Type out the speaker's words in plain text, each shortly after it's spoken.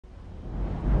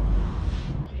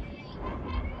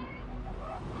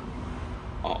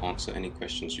I'll answer any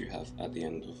questions you have at the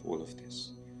end of all of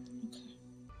this.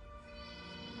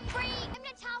 Freak! I'm gonna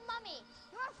tell Mummy!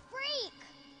 You're a freak!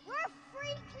 You're a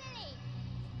freak, Lily!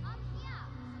 I'm here!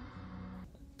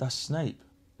 That's Snape.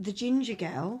 The ginger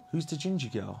girl? Who's the ginger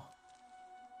girl?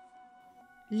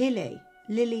 Lily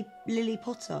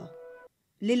Potter.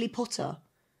 Lily Potter.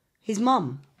 His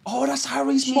mum. Oh, that's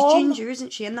Harry's She's mum. ginger,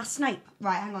 isn't she? And that's Snape.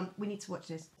 Right, hang on. We need to watch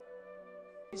this.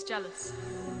 She's jealous.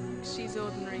 She's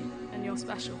ordinary and you're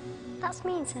special. That's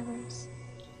mean, Severus.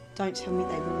 Don't tell me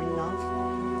they were in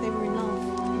love. They were in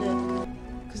love. Look.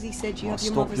 Because he said you have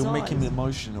your Stop, mother's you're eyes. making me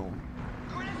emotional.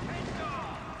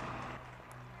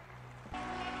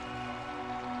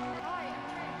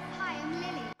 Hi, I'm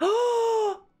Lily.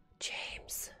 Oh,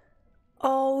 James.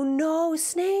 Oh no,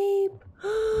 Snape.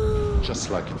 Just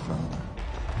like your father.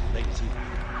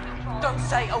 Don't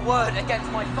say a word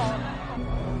against my father.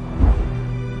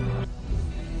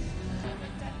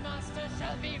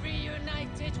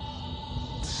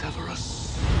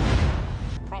 Severus.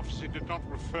 Prophecy did not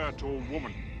refer to a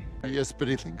woman. Yes, but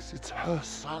he thinks it's her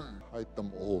son. Hide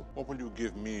them all. What will you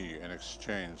give me in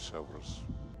exchange, Severus?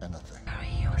 Anything. Harry,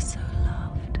 you are so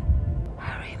loved.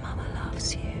 Harry, Mama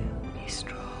loves you. Be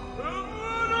strong.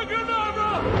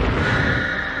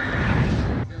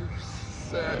 You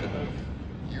said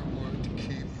you would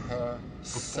keep her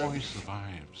The boy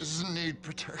survives. Doesn't need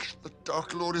protection. The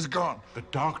Dark Lord is gone. The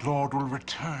Dark Lord will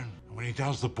return. When he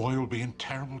does, the boy will be in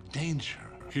terrible danger.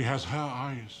 He has her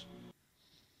eyes.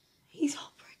 He's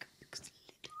heartbroken because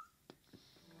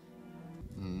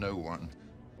No one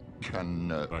can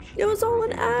know. But It was all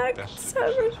an act. Best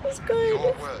Severus was good.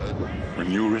 Your word.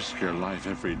 when you risk your life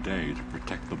every day to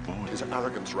protect the boy. His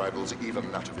arrogance rivals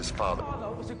even that of his father.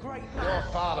 Was a great Your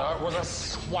father was a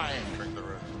swine. Drink the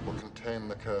rest. Will contain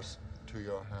the curse to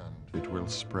your hand. It will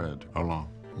spread. How long?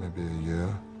 Maybe a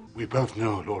year. We both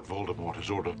know Lord Voldemort has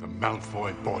ordered the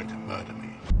Malfoy boy to murder me.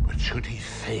 But should he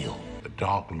fail, the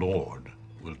Dark Lord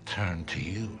will turn to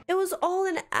you. It was all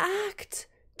an act.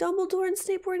 Dumbledore and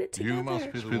Snape were in it together. You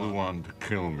must be the one to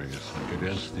kill me. It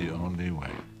is the only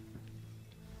way.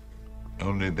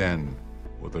 Only then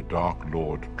will the Dark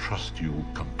Lord trust you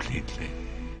completely.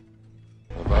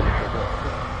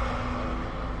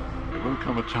 There will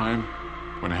come a time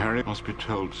when Harry must be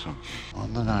told something.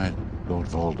 On the night Lord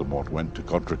Voldemort went to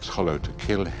Godric's Hollow to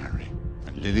kill Harry,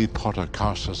 and Lily Potter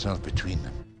cast herself between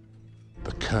them,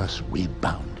 the curse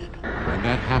rebounded. When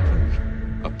that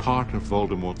happened, a part of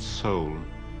Voldemort's soul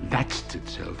latched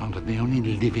itself onto the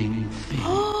only living thing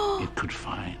it could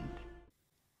find.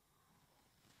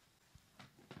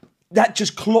 That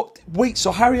just clocked. Wait,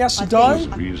 so Harry has to die?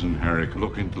 The reason Harry could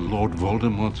look into Lord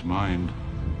Voldemort's mind.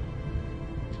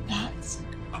 That's...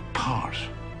 A part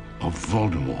of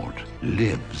Voldemort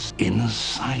lives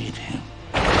inside him.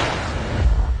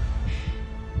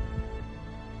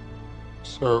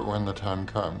 So when the time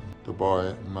comes, the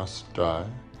boy must die.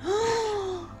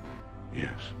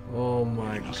 Yes. Oh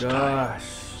my must gosh.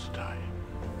 Die.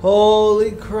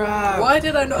 Holy crap. Why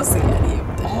did I not see any of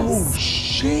this? Oh,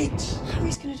 shit.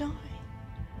 Harry's gonna die.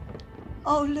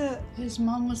 Oh, look. His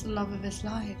mum was the love of his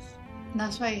life. And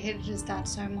that's why he hated his dad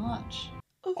so much.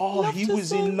 Oh, loved he her was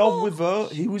so in love much. with her.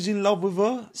 He was in love with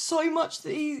her. So much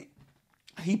that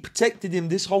He protected him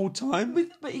this whole time.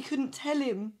 but he couldn't tell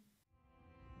him.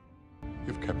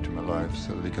 You've kept him alive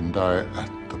so that he can die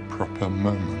at the proper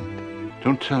moment.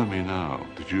 Don't tell me now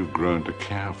that you've grown to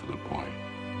care for the boy.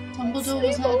 Dumbledore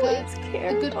was not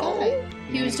a good guy.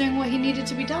 He was doing what he needed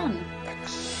to be done.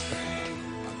 Except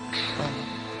Patron.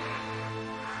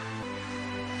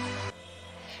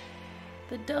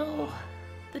 The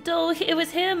doe, it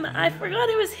was him. I forgot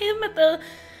it was him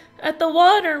at the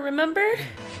water, remember?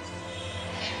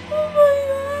 Oh my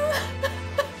god.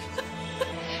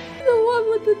 The one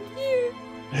with the tears.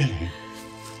 Lily.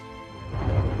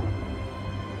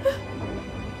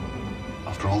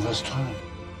 After all this time.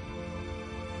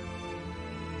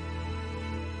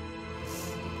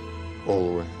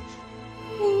 Always.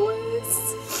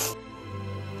 Always.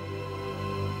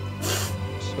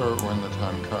 So when the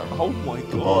time comes, Oh my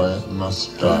the god. boy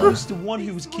must He die. was the one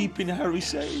who was keeping Harry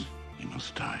safe. He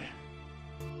must die.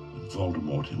 And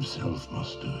Voldemort himself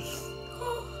must do it.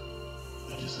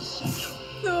 That is essential.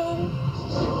 No.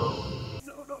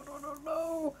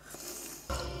 No.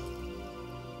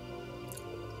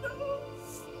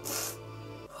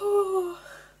 Oh.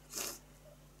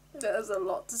 There's a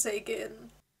lot to take in.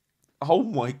 Oh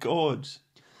my god.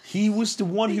 He was the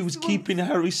one who was keeping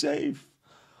Harry safe.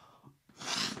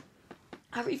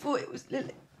 Harry thought it was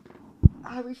Lily.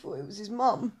 Harry thought it was his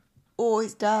mum or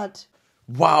his dad.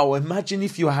 Wow, imagine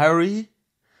if you're Harry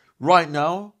right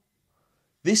now.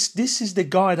 This is the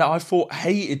guy that I thought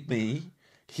hated me.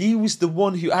 He was the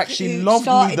one who actually Who loved me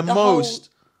started the whole- most.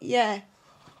 Yeah.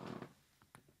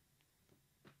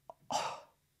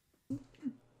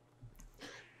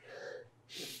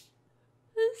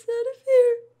 Instead of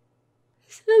here,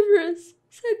 Severus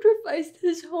sacrificed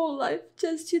his whole life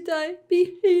just to die,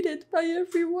 be hated by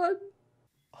everyone.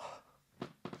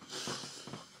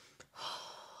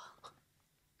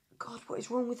 God, what is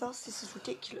wrong with us? This is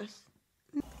ridiculous.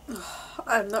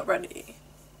 I'm not ready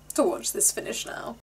to watch this finish now.